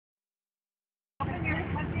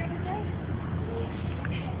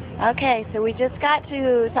Okay, so we just got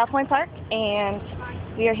to South Point Park, and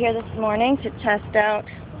we are here this morning to test out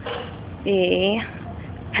the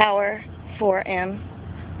Power4m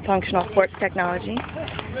functional sports technology,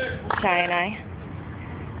 Ty and I.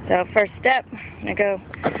 So first step, I'm going to go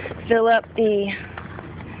fill up the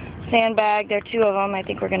sandbag. There are two of them. I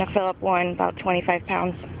think we're going to fill up one, about 25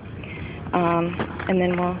 pounds. And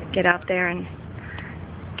then we'll get out there and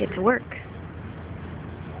get to work.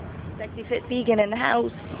 Sexy Fit Vegan in the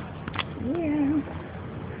house. Yeah.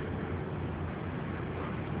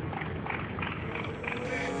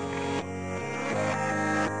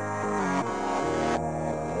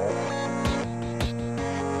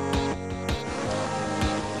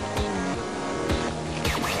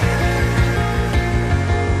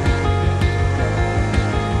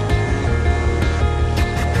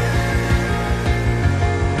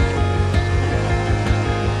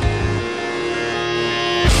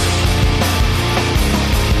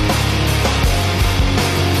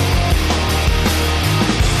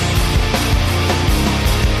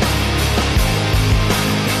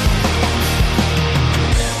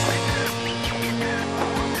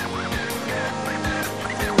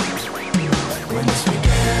 When this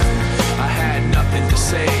began, I had nothing to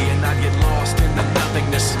say, and I get lost in the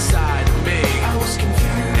nothingness inside of me. I was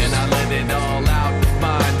confused, and I let it all out to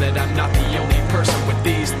find that I'm not the only person with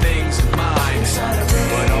these things in mind.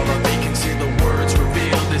 But all of me can see the words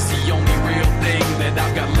revealed is the only real thing that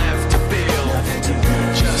I've got left to feel.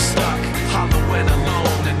 Just stuck, hollow and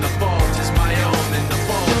alone, and the fault is my own, and the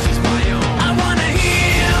fault is my own. I wanna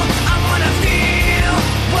heal, I wanna feel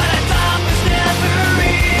what I thought was never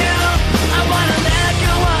real. I wanna let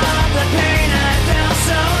go of the pain I felt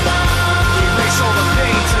so long. Erase all the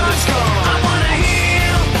pain till it's gone. I wanna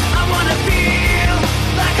heal, I wanna feel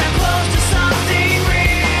like I'm close to something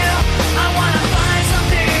real. I wanna find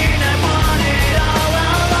something I wanted all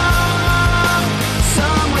along,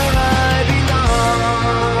 somewhere I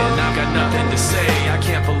belong. And I've got nothing to say, I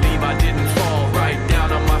can't believe I didn't fall right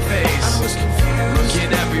down on my face. I was confused,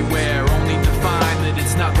 looking everywhere only to find that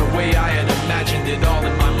it's not the way I had imagined it all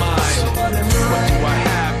in my mind. What do I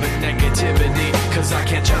have but negativity? Cause I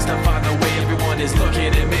can't justify the way everyone is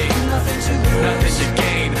looking at me. Nothing to lose, nothing to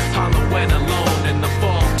gain, hollow and alone, and the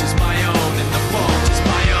fault is my own, and the fault is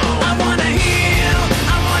my own. I wanna heal,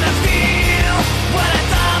 I wanna feel what I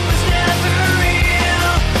thought was never real.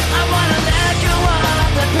 I wanna let go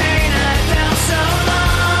of the pain I felt so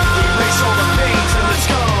long. Erase all the pain till it's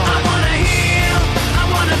gone. I wanna heal, I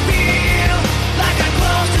wanna feel like I'm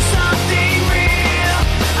close to something real.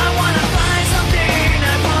 I wanna find something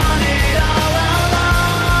I wanted all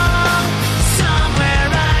along, somewhere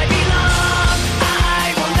I belong.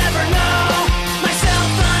 I will never know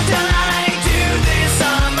myself until I do this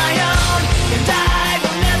on my own, and I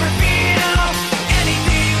will never feel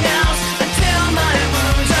anything else until my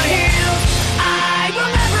wounds are healed. I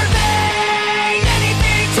will never fade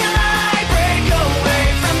anything till I break away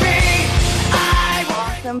from me.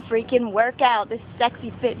 Awesome freaking workout. This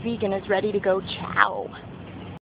Sexy Fit Vegan is ready to go chow.